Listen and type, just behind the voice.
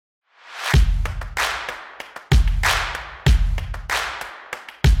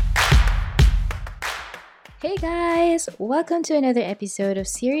Hey guys! Welcome to another episode of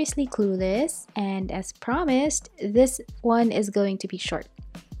Seriously Clueless. And as promised, this one is going to be short.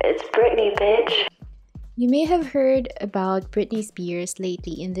 It's Britney, bitch. You may have heard about Britney Spears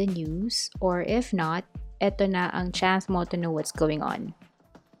lately in the news, or if not, eto na ang chance mo to know what's going on.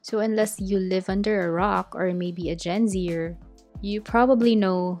 So unless you live under a rock or maybe a Gen Zer, you probably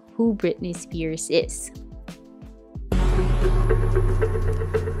know who Britney Spears is.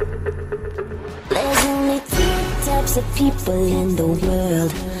 There's only two types of people in the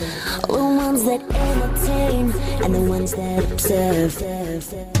world. The ones that entertain and the ones that observe.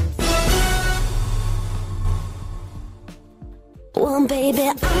 Well, baby,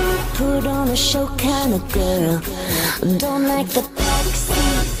 I'm a put on a show kind of girl. Don't like the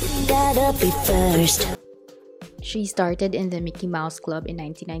backseat, gotta be first. She started in the Mickey Mouse Club in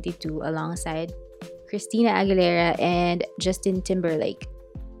 1992 alongside Christina Aguilera and Justin Timberlake.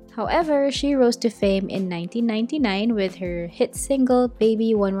 However, she rose to fame in 1999 with her hit single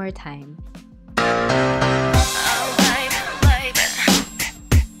Baby One More Time.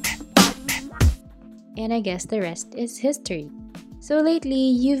 And I guess the rest is history. So lately,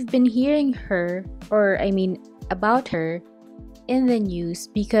 you've been hearing about her in the news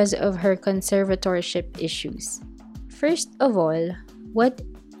because of her conservatorship issues. First of all, what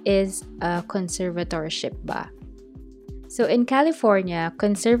is a conservatorship ba? So in California,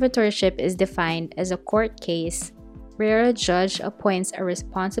 conservatorship is defined as a court case where a judge appoints a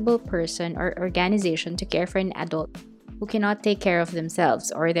responsible person or organization to care for an adult who cannot take care of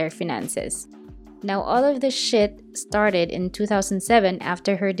themselves or their finances. Now, all of this shit started in 2007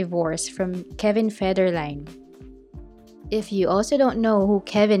 after her divorce from Kevin Federline. If you also don't know who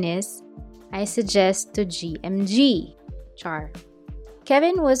Kevin is, I suggest to GMG. Char.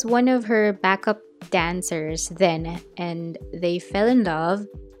 Kevin was one of her backup dancers then, and they fell in love,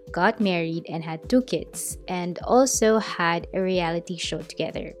 got married, and had 2 kids, and also had a reality show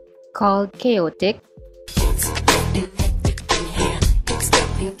together called Chaotic.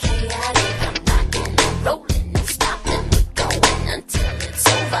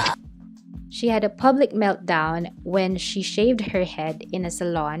 She had a public meltdown when she shaved her head in a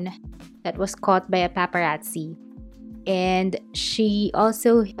salon that was caught by a paparazzi. And she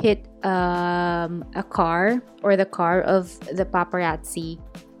also hit a car or the car of the paparazzi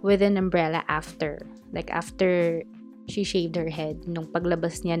with an umbrella after she shaved her head nung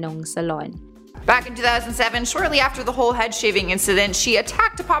paglabas niya nung salon. Back in 2007, shortly after the whole head shaving incident, she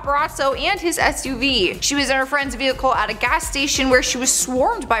attacked a paparazzo and his SUV. She was in her friend's vehicle at a gas station where she was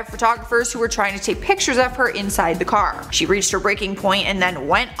swarmed by photographers who were trying to take pictures of her inside the car. She reached her breaking point and then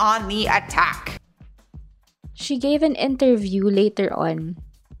went on the attack. She gave an interview later on.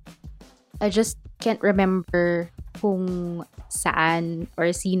 I just can't remember kung saan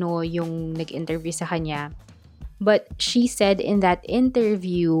or sino yung nag-interview sa kanya. But she said in that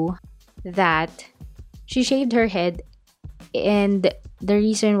interview that she shaved her head, and the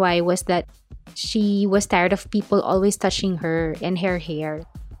reason why was that she was tired of people always touching her and her hair.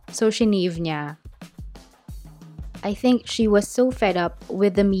 So shinave niya. I think she was so fed up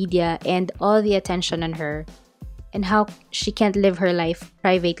with the media and all the attention on her and how she can't live her life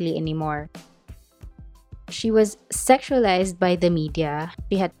privately anymore. She was sexualized by the media.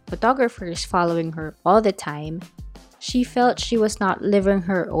 She had photographers following her all the time. She felt she was not living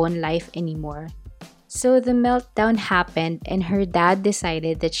her own life anymore. So the meltdown happened and her dad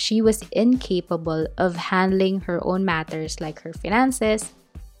decided that she was incapable of handling her own matters like her finances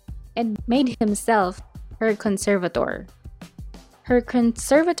and made himself her conservator. Her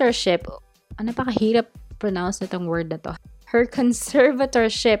conservatorship, napakahirap pronounce nitong word na to. Her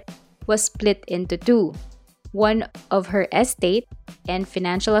conservatorship was split into 2. One of her estate and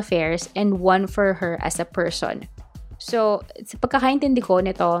financial affairs and one for her as a person. So, sa pagkakaintindi ko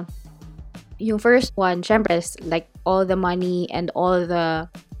nito, yung first one, syempre, like all the money and all the,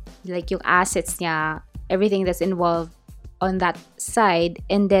 like yung assets niya, everything that's involved on that side.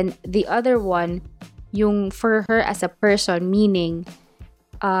 And then the other one, yung for her as a person, meaning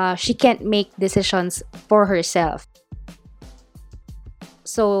she can't make decisions for herself.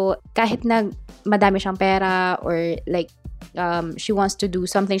 So, kahit na madami siyang pera or like she wants to do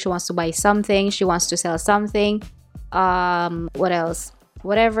something, she wants to buy something, she wants to sell something, what else?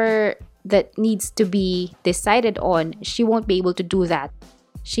 Whatever that needs to be decided on, she won't be able to do that.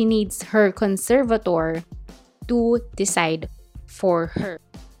 She needs her conservator to decide for her.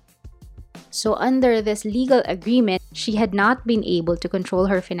 So under this legal agreement, she had not been able to control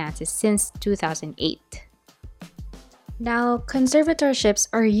her finances since 2008. Now, conservatorships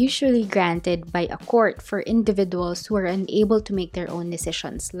are usually granted by a court for individuals who are unable to make their own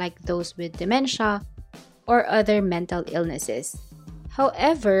decisions, like those with dementia or other mental illnesses.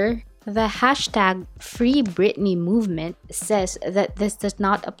 However, the hashtag Free Britney movement says that this does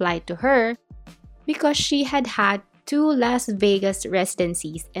not apply to her because she had 2 Las Vegas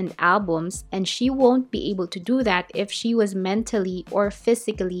residencies and albums, and she won't be able to do that if she was mentally or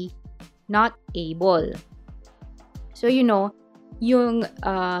physically not able. So, yung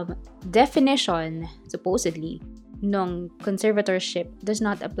definition, supposedly, ng conservatorship does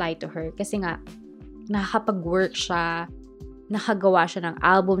not apply to her kasi nga, nakakapag-work siya, nakagawa siya ng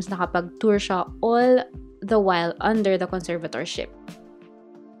albums, nakapag-tour siya, all the while under the conservatorship.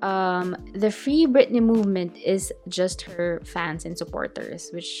 The Free Britney movement is just her fans and supporters,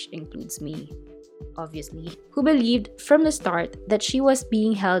 which includes me, obviously, who believed from the start that she was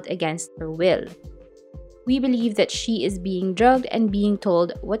being held against her will. We believe that she is being drugged and being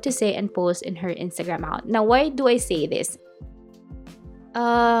told what to say and post in her Instagram account. Now, why do I say this?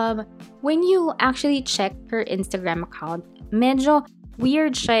 When you actually check her Instagram account, medyo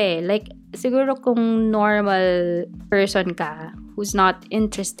weird siya eh. Like, siguro kung normal person ka who's not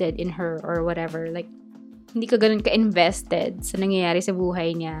interested in her or whatever, like, hindi ka ganun ka-invested sa nangyayari sa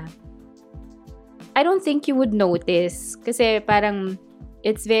buhay niya, I don't think you would notice. Kasi parang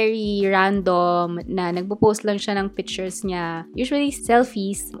it's very random na nagpo-post lang siya ng pictures niya. Usually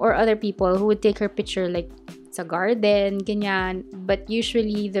selfies or other people who would take her picture like sa garden, ganyan. But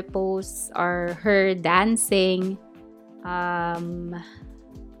usually the posts are her dancing,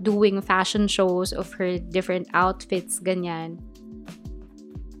 doing fashion shows of her different outfits, ganyan.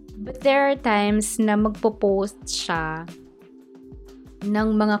 But there are times na magpo-post siya ng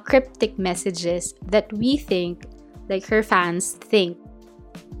mga cryptic messages that we think, like her fans think,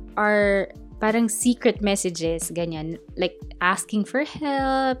 are parang secret messages, ganyan. Like, asking for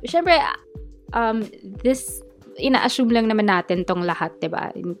help. Siyempre, this, ina-assume lang naman natin tong lahat,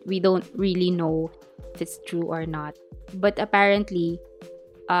 diba? We don't really know if it's true or not. But apparently,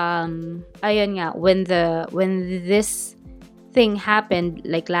 ayun nga, when this thing happened,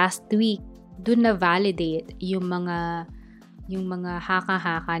 like last week, dun na validate yung mga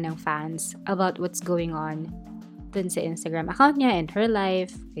haka-haka ng fans about what's going on dun sa Instagram account niya and her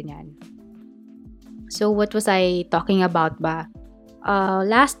life, ganyan. So, what was I talking about ba?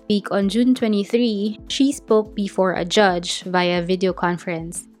 Last week on June 23, she spoke before a judge via video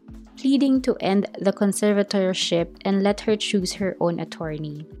conference, pleading to end the conservatorship and let her choose her own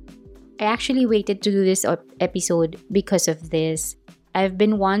attorney. I actually waited to do this episode because of this. I've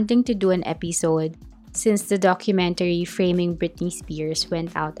been wanting to do an episode since the documentary Framing Britney Spears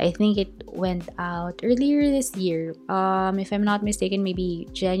went out. I think it went out earlier this year. If I'm not mistaken, maybe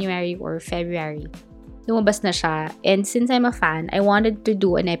January or February. Lumabas na siya. And since I'm a fan, I wanted to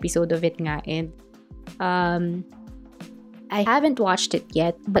do an episode of it nga. And I haven't watched it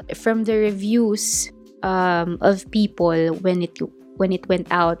yet, but from the reviews of people when it went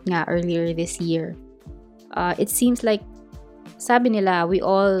out nga earlier this year, it seems like sabi nila, we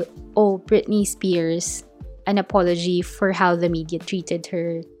all owe Britney Spears an apology for how the media treated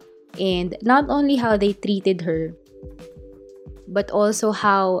her. And not only how they treated her, but also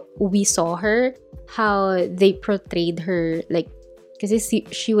how we saw her, how they portrayed her. Like, kasi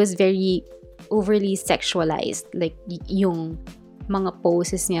she was very overly sexualized. Like, yung mga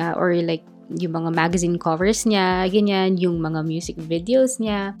poses niya or like yung mga magazine covers niya, ganyan, yung mga music videos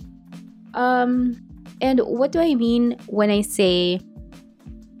niya. And what do I mean when I say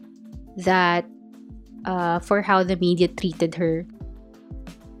that for how the media treated her?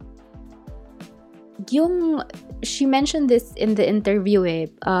 She mentioned this in the interview eh.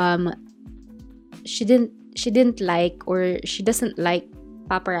 She didn't like or she doesn't like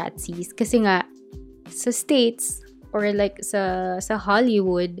paparazzis kasi nga sa States or like sa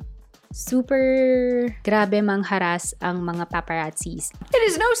Hollywood, super grabe mangharas ang mga paparazzis. It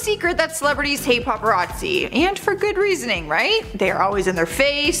is no secret that celebrities hate paparazzi, and for good reasoning, right? They are always in their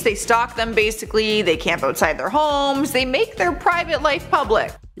face, they stalk them basically, they camp outside their homes, they make their private life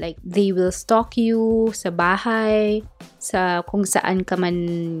public. Like, they will stalk you sa bahay, sa kung saan ka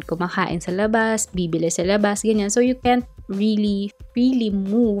man kumakain sa labas, bibili sa labas, ganyan. So, you can't really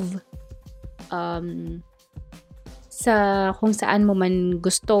move sa kung saan mo man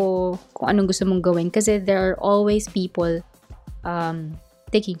gusto, kung anong gusto mong gawin. Kasi there are always people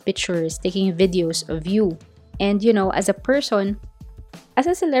taking pictures, taking videos of you. And, as a person, as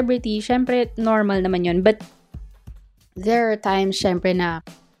a celebrity, syempre, normal naman yun. But there are times, syempre, na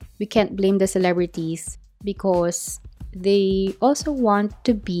we can't blame the celebrities because they also want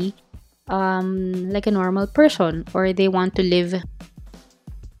to be like a normal person, or they want to live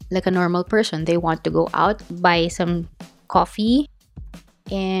like a normal person. They want to go out, buy some coffee,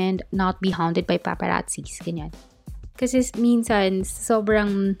 and not be hounded by paparazzis, ganyan. Kasi minsan,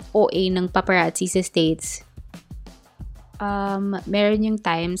 sobrang OA ng paparazzi sa States. Meron yung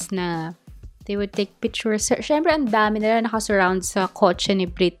times na they would take pictures. Syempre, ang dami nila nakasurround sa kotse ni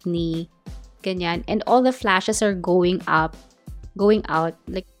Britney. Ganyan. And all the flashes are going out.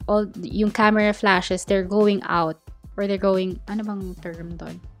 Like, all yung camera flashes, they're going out. Or they're going, ano bang term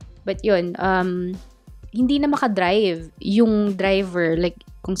doon? But yun, hindi na makadrive yung driver. Like,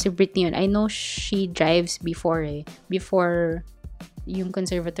 kung si Britney yun, I know she drives before Before yung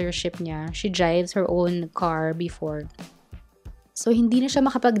conservatorship niya, she drives her own car before. So, hindi na siya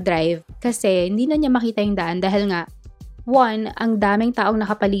makapag-drive kasi hindi na niya makita yung daan dahil nga, one, ang daming taong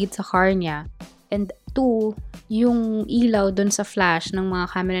nakapaligid sa car niya. And two, yung ilaw dun sa flash ng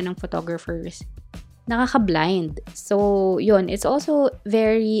mga camera ng photographers, nakaka-blind. So, yun, it's also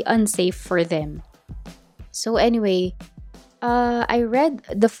very unsafe for them. So, anyway, I read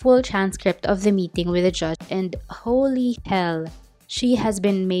the full transcript of the meeting with the judge and holy hell, she has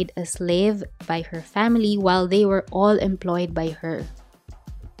been made a slave by her family while they were all employed by her.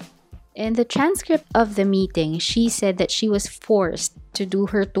 In the transcript of the meeting, she said that she was forced to do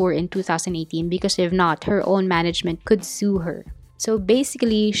her tour in 2018 because if not, her own management could sue her. So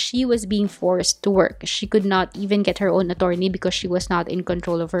basically, she was being forced to work. She could not even get her own attorney because she was not in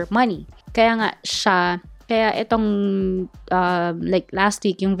control of her money. Kaya itong like last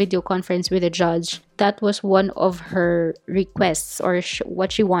week, yung video conference with the judge, that was one of her requests or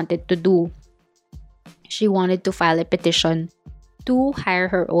what she wanted to do. She wanted to file a petition to hire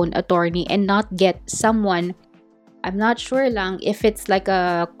her own attorney and not get someone, I'm not sure lang if it's like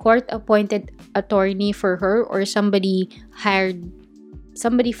a court-appointed attorney for her or somebody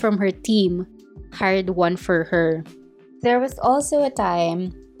from her team hired one for her. There was also a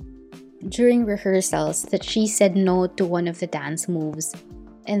time during rehearsals that she said no to one of the dance moves.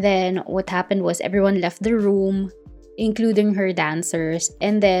 And then what happened was everyone left the room, including her dancers.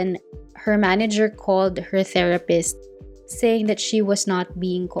 And then her manager called her therapist saying that she was not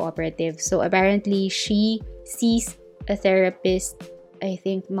being cooperative. So apparently she sees a therapist, I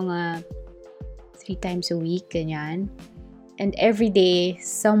think mga 3 times a week, ganyan. And every day,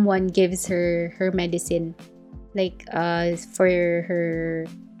 someone gives her medicine. Like for her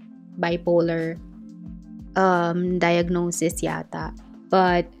bipolar diagnosis yata.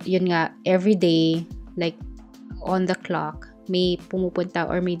 But yun nga, every day, like on the clock, may pumupunta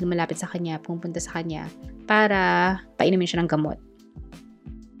or may lumalapit sa kanya, pumupunta sa kanya para painumin siya ng gamot.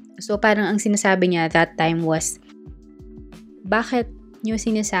 So parang ang sinasabi niya that time was, bakit niyo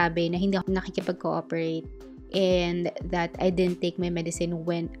sinasabi na hindi ako nakikipag-cooperate and that I didn't take my medicine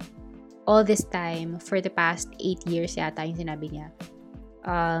when all this time, for the past 8 years yata yung sinabi niya,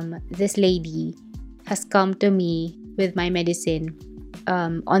 this lady has come to me with my medicine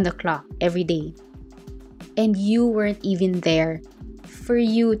on the clock every day. And you weren't even there for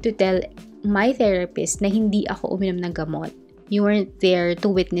you to tell my therapist na hindi ako uminom ng gamot. You weren't there to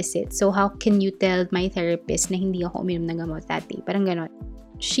witness it. So how can you tell my therapist na hindi ako uminom ng gamot that day? Parang ganon.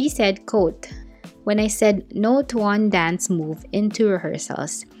 She said, quote, "When I said no to one dance move into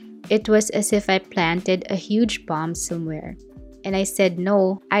rehearsals, it was as if I planted a huge bomb somewhere. And I said,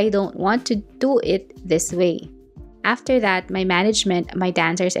 no, I don't want to do it this way. After that, my management, my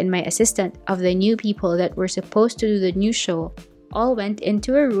dancers, and my assistant of the new people that were supposed to do the new show all went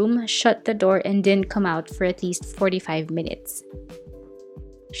into a room, shut the door, and didn't come out for at least 45 minutes.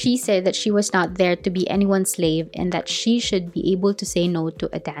 She said that she was not there to be anyone's slave and that she should be able to say no to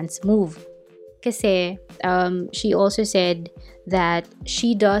a dance move. Kasi, she also said that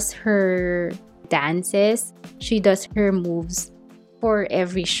she does her dances, she does her moves for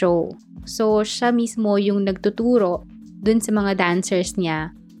every show. So, siya mismo yung nagtuturo dun sa mga dancers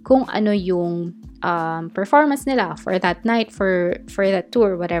niya kung ano yung performance nila for that night, for that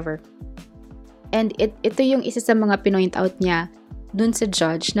tour, whatever. And ito yung isa sa mga pinoint out niya dun sa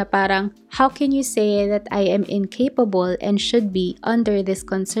judge na parang, how can you say that I am incapable and should be under this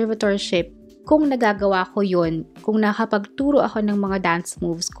conservatorship kung nagagawa ko yun, kung nakapagturo ako ng mga dance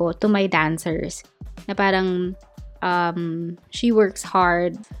moves ko to my dancers? Na parang, she worked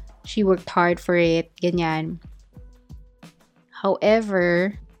hard for it, ganyan.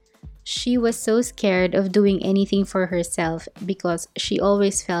 However, she was so scared of doing anything for herself because she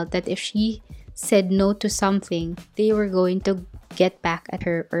always felt that if she said no to something, they were going to get back at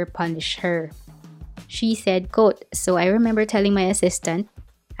her or punish her. She said, quote, "So I remember telling my assistant,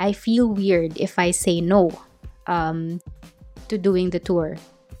 I feel weird if I say no to doing the tour.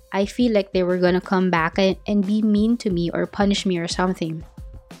 I feel like they were gonna come back and be mean to me or punish me or something.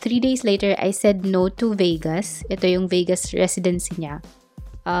 3 days later, I said no to Vegas. Ito yung Vegas residency niya.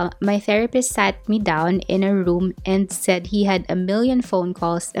 My therapist sat me down in a room and said he had a million phone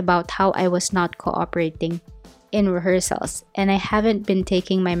calls about how I was not cooperating in rehearsals and I haven't been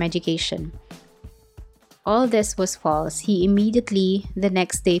taking my medication. All this was false. He immediately, the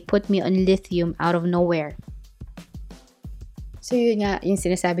next day, put me on lithium out of nowhere. So yun nga, yung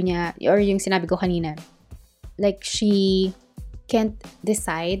sinasabi niya, or yung sinabi ko kanina. Like, she can't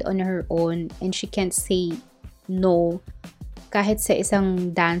decide on her own and she can't say no kahit sa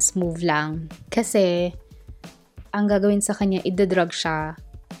isang dance move lang. Kasi, ang gagawin sa kanya, idadrug siya.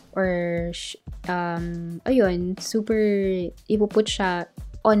 Or, super, ipuput siya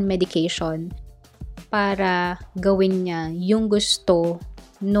on medication para gawin niya yung gusto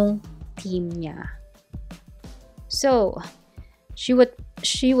nung team niya. So,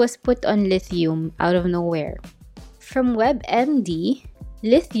 she was put on lithium out of nowhere. From WebMD,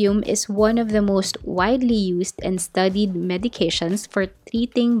 lithium is one of the most widely used and studied medications for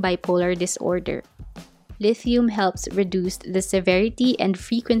treating bipolar disorder. Lithium helps reduce the severity and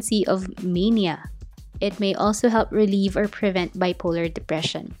frequency of mania. It may also help relieve or prevent bipolar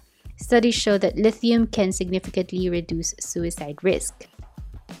depression. Studies show that lithium can significantly reduce suicide risk.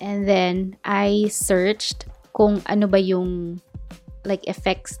 And then, I searched kung ano ba yung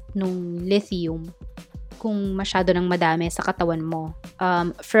effects ng lithium kung masyado nang madami sa katawan mo.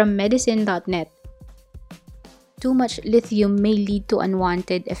 From medicine.net, too much lithium may lead to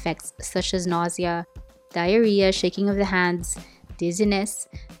unwanted effects such as nausea, diarrhea, shaking of the hands, dizziness,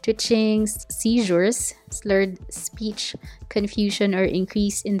 twitching, seizures, slurred speech, confusion, or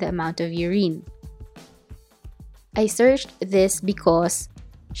increase in the amount of urine. I searched this because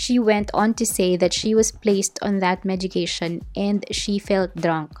she went on to say that she was placed on that medication and she felt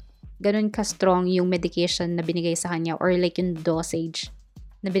drunk. Ganun ka-strong yung medication na binigay sa kanya or like yung dosage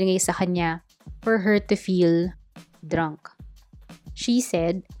na binigay sa kanya for her to feel drunk. She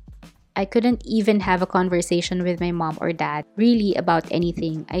said, I couldn't even have a conversation with my mom or dad really about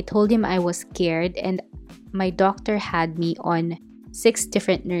anything. I told him I was scared and my doctor had me on 6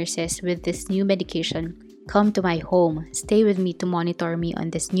 different nurses with this new medication come to my home, stay with me to monitor me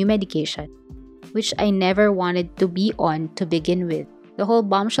on this new medication, which I never wanted to be on to begin with. The whole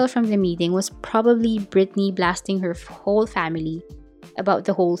bombshell from the meeting was probably Britney blasting her whole family about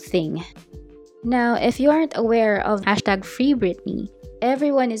the whole thing. Now, if you aren't aware of #FreeBritney,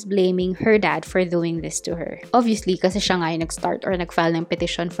 everyone is blaming her dad for doing this to her. Obviously, kasi siya nga yung nag-start or nag-file ng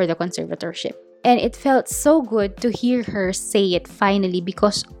petition for the conservatorship. And it felt so good to hear her say it finally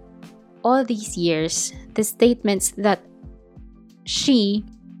because all these years, the statements that she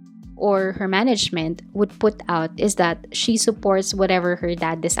or her management would put out is that she supports whatever her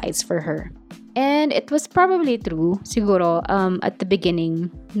dad decides for her. And it was probably true, siguro, at the beginning,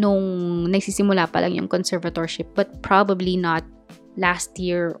 nung nagsisimula pa lang yung conservatorship, but probably not last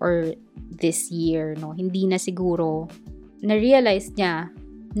year or this year, no? Hindi na siguro na-realize niya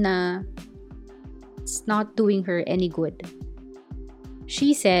na it's not doing her any good.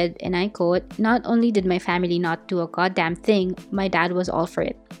 She said, and I quote, "Not only did my family not do a goddamn thing, my dad was all for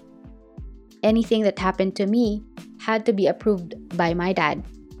it. Anything that happened to me had to be approved by my dad."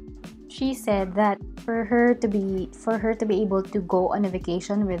 She said that for her to be able to go on a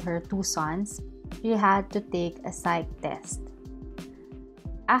vacation with her 2 sons, she had to take a psych test.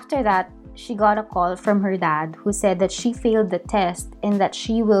 After that, she got a call from her dad who said that she failed the test and that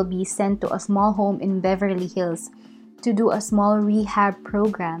she will be sent to a small home in Beverly Hills to do a small rehab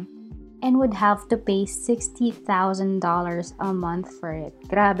program and would have to pay $60,000 a month for it.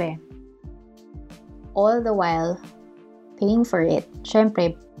 Grabe. All the while paying for it,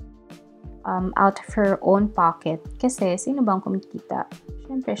 syempre, out of her own pocket. Kasi, sino bang kumikita?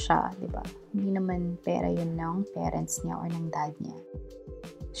 Syempre siya, di ba? Hindi naman pera yun ng parents niya or ng dad niya.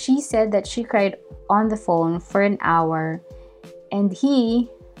 She said that she cried on the phone for an hour and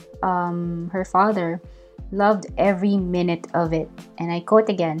he, her father, loved every minute of it. And I quote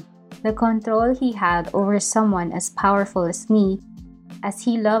again, "The control he had over someone as powerful as me, as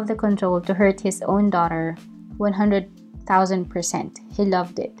he loved the control to hurt his own daughter, 100,000%. He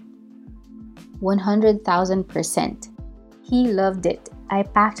loved it. 100,000%. He loved it. I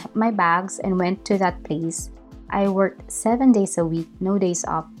packed my bags and went to that place. I worked 7 days a week, no days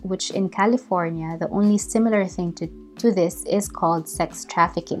off, which in California, the only similar thing to this is called sex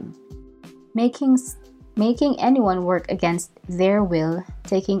trafficking. Making anyone work against their will,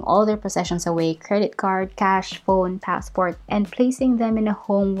 taking all their possessions away, credit card, cash, phone, passport, and placing them in a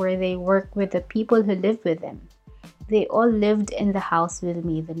home where they work with the people who live with them. They all lived in the house with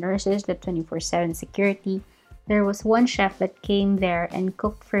me, the nurses, the 24/7 security. There was one chef that came there and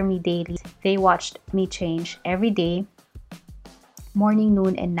cooked for me daily. They watched me change every day. Morning,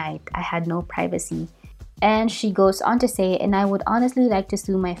 noon, and night, I had no privacy. And she goes on to say, and I would honestly like to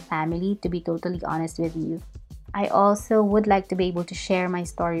sue my family, to be totally honest with you. I also would like to be able to share my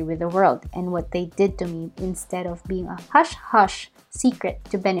story with the world and what they did to me instead of being a hush-hush secret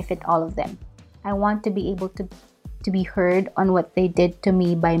to benefit all of them. I want to be able to be heard on what they did to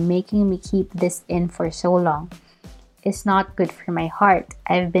me by making me keep this in for so long. It's not good for my heart.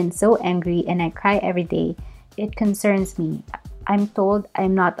 I've been so angry and I cry every day. It concerns me. I'm told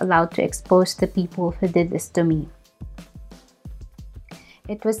I'm not allowed to expose the people who did this to me.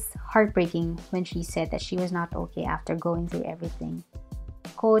 It was heartbreaking when she said that she was not okay after going through everything.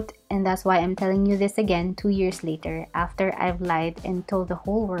 Quote, and that's why I'm telling you this again 2 years later, after I've lied and told the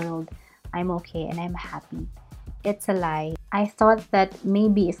whole world I'm okay and I'm happy. It's a lie. I thought that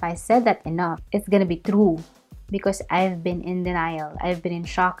maybe if I said that enough, it's gonna be true. Because I've been in denial. I've been in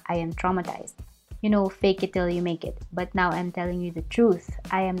shock. I am traumatized. You know, fake it till you make it. But now I'm telling you the truth.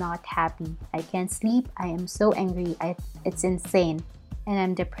 I am not happy. I can't sleep. I am so angry. It's insane. And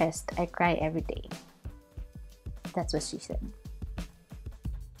I'm depressed. I cry every day. That's what she said.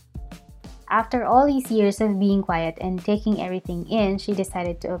 After all these years of being quiet and taking everything in, she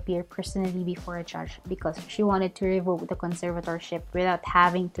decided to appear personally before a judge because she wanted to revoke the conservatorship without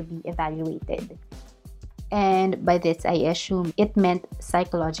having to be evaluated. And by this, I assume it meant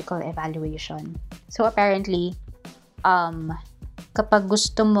psychological evaluation. So apparently, kapag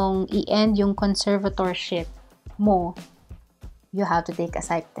gusto mong i-end yung conservatorship mo, you have to take a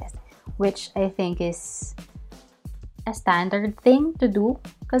psych test, which I think is a standard thing to do.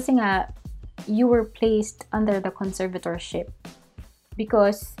 Kasi nga, you were placed under the conservatorship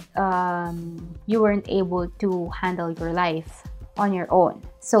because you weren't able to handle your life on your own.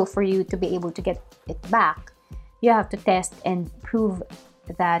 So for you to be able to get it back, you have to test and prove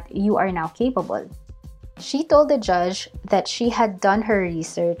that you are now capable. She told the judge that she had done her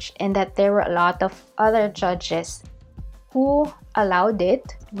research and that there were a lot of other judges who allowed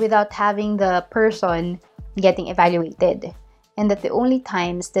it without having the person getting evaluated, and that the only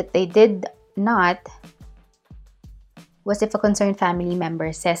times that they did not was if a concerned family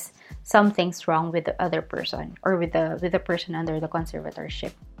member says something's wrong with the other person or with the person under the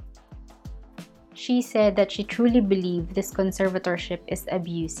conservatorship. She said that she truly believed this conservatorship is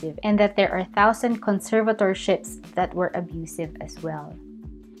abusive and that there are 1,000 conservatorships that were abusive as well.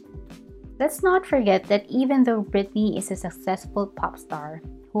 Let's not forget that even though Britney is a successful pop star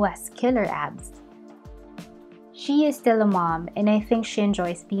who has killer abs, she is still a mom, and I think she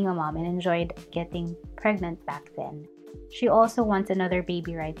enjoys being a mom and enjoyed getting pregnant back then. She also wants another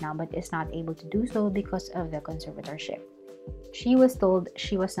baby right now but is not able to do so because of the conservatorship. She was told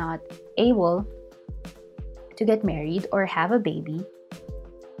she was not able to get married or have a baby,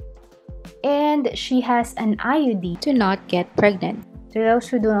 and she has an IUD to not get pregnant. To those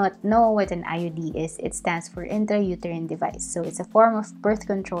who do not know what an IUD is, it stands for intrauterine device. So it's a form of birth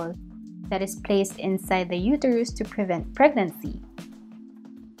control that is placed inside the uterus to prevent pregnancy.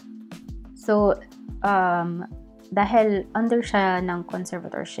 So, dahil under siya ng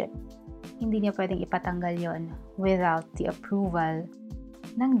conservatorship, hindi niya pwedeng ipatanggal yon without the approval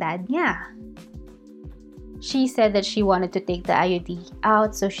ng dad niya. She said that she wanted to take the IUD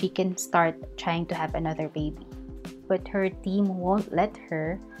out so she can start trying to have another baby. But her team won't let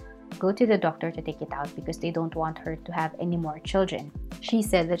her go to the doctor to take it out because they don't want her to have any more children. She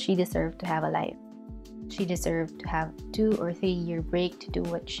said that she deserved to have a life. She deserved to have 2 or 3 year break to do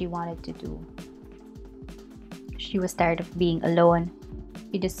what she wanted to do. She was tired of being alone.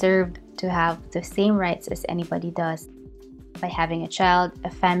 She deserved to have the same rights as anybody does by having a child,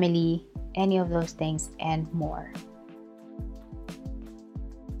 a family, any of those things and more.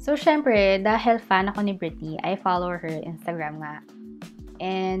 So, syempre, dahil fan ako ni Britney, I follow her Instagram nga.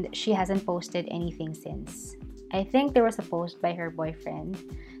 And she hasn't posted anything since. I think there was a post by her boyfriend,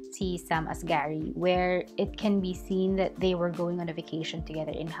 si Sam Asghari, where it can be seen that they were going on a vacation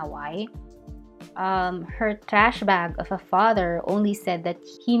together in Hawaii. Her trash bag of a father only said that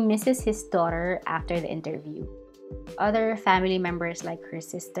he misses his daughter after the interview. Other family members like her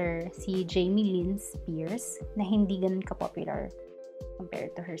sister, si Jamie Lynn Spears, na hindi ganun ka-popular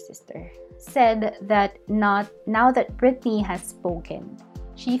compared to her sister, said that now that Britney has spoken,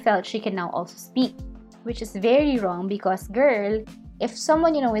 she felt she can now also speak, which is very wrong because, girl, if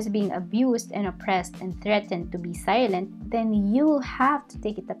someone is being abused and oppressed and threatened to be silent, then you have to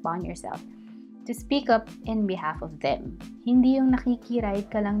take it upon yourself to speak up in behalf of them. Hindi yung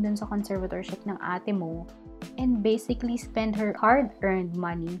nakikiride ka lang dun sa conservatorship ng ate mo and basically spend her hard-earned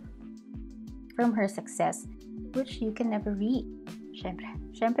money from her success, which you can never reap.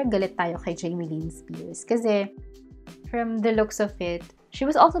 Syempre galit tayo kay Jamie Lynn Spears kasi from the looks of it, she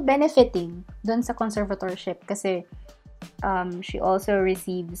was also benefiting dun sa conservatorship kasi she also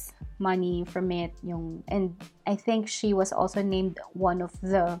receives money from it. And I think she was also named one of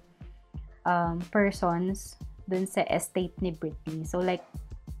the persons dun sa estate ni Britney. So like,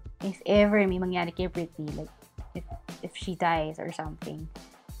 if ever may mangyari kay Britney, like if she dies or something,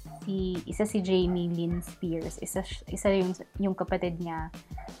 isa si Jamie Lynn Spears, isa yung kapatid niya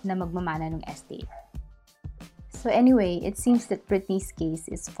na magmamana ng estate. So anyway, it seems that Britney's case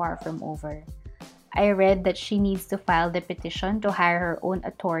is far from over. I read that she needs to file the petition to hire her own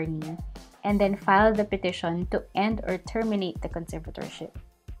attorney and then file the petition to end or terminate the conservatorship.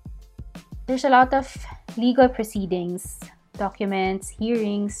 There's a lot of legal proceedings, documents,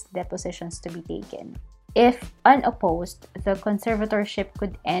 hearings, depositions to be taken. If unopposed, the conservatorship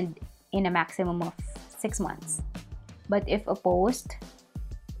could end in a maximum of 6 months. But if opposed,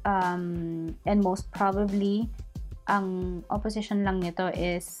 and most probably, ang opposition lang nito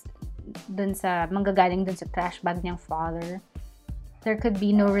is manggagaling dun sa trash bag niyang father, there could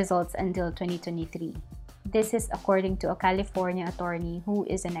be no results until 2023. This is according to a California attorney who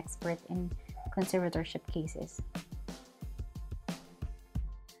is an expert in conservatorship cases.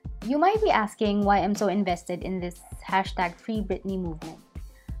 You might be asking why I'm so invested in this #FreeBritney movement.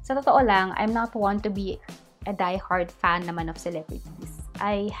 Sa totoo lang, I'm not one to be a die-hard fan naman of celebrities.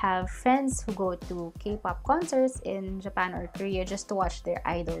 I have friends who go to K-pop concerts in Japan or Korea just to watch their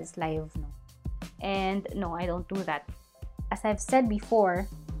idols live. And no, I don't do that. As I've said before,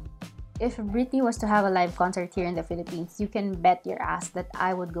 if Britney was to have a live concert here in the Philippines, you can bet your ass that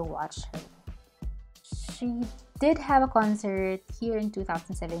I would go watch her. She did have a concert here in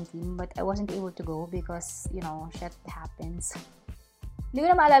 2017, but I wasn't able to go because, shit happens. Hindi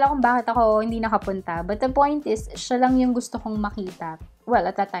ko na maalala kung bakit ako hindi nakapunta. But the point is, siya lang yung gusto kong makita. Well,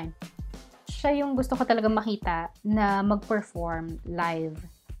 at that time. Siya yung gusto ko talaga makita na mag-perform live.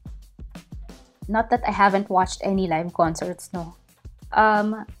 Not that I haven't watched any live concerts, no.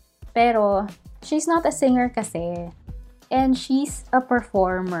 Pero, she's not a singer kasi. And she's a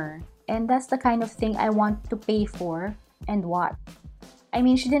performer. And that's the kind of thing I want to pay for and watch. I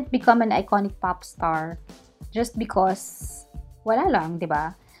mean, she didn't become an iconic pop star just because wala lang, di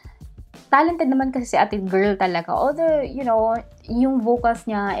ba? Talented naman kasi si ate girl talaga. Although, yung vocals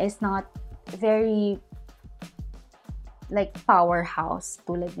niya is not very like powerhouse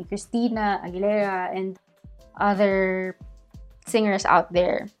tulad ni Christina Aguilera and other singers out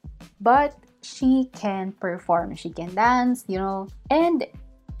there. But she can perform. She can dance, and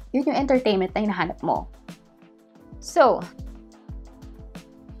yun yung entertainment na hinahanap mo. So,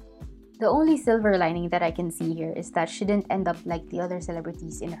 the only silver lining that I can see here is that she didn't end up like the other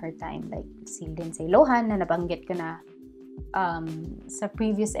celebrities in her time, like si Lindsay Lohan na nabanggit ko na sa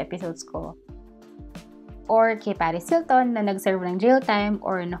previous episodes ko, or kay Paris Hilton na nag-serve ng jail time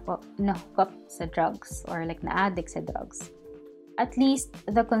or na-hook up sa drugs or like na-addict sa drugs. At least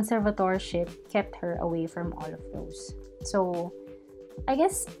the conservatorship kept her away from all of those. So, I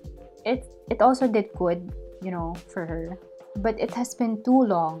guess it also did good, for her. But it has been too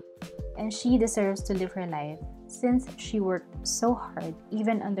long, and she deserves to live her life since she worked so hard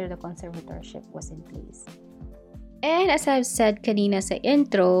even under the conservatorship was in place. And as I've said kanina sa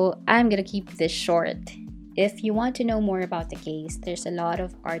intro, I'm gonna keep this short. If you want to know more about the case, there's a lot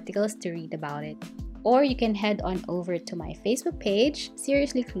of articles to read about it. Or you can head on over to my Facebook page,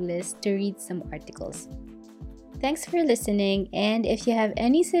 Seriously Clueless, to read some articles. Thanks for listening, and if you have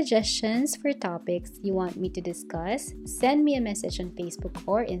any suggestions for topics you want me to discuss, send me a message on Facebook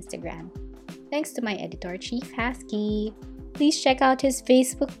or Instagram. Thanks to my editor, Chief Hasky. Please check out his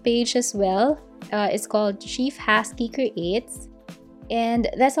Facebook page as well. It's called Chief Hasky Creates. And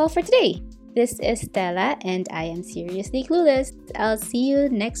that's all for today. This is Stella, and I am Seriously Clueless. I'll see you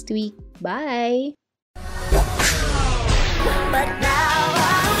next week. Bye! But now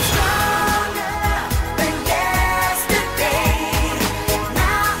I'm stronger than yesterday.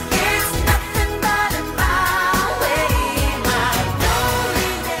 Now it's nothing but my way. My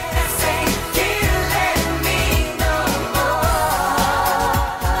loneliness ain't killing me no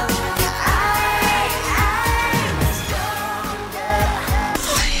more. I'm stronger.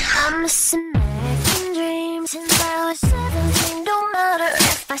 I'm missing American dreams since I was 17. Don't matter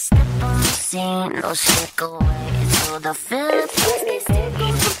if I step on the scene or stick away. The Philippines, they still go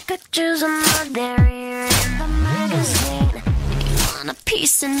for pictures of my derriere in the magazine. You want a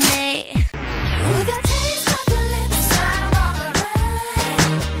piece of me? We got taste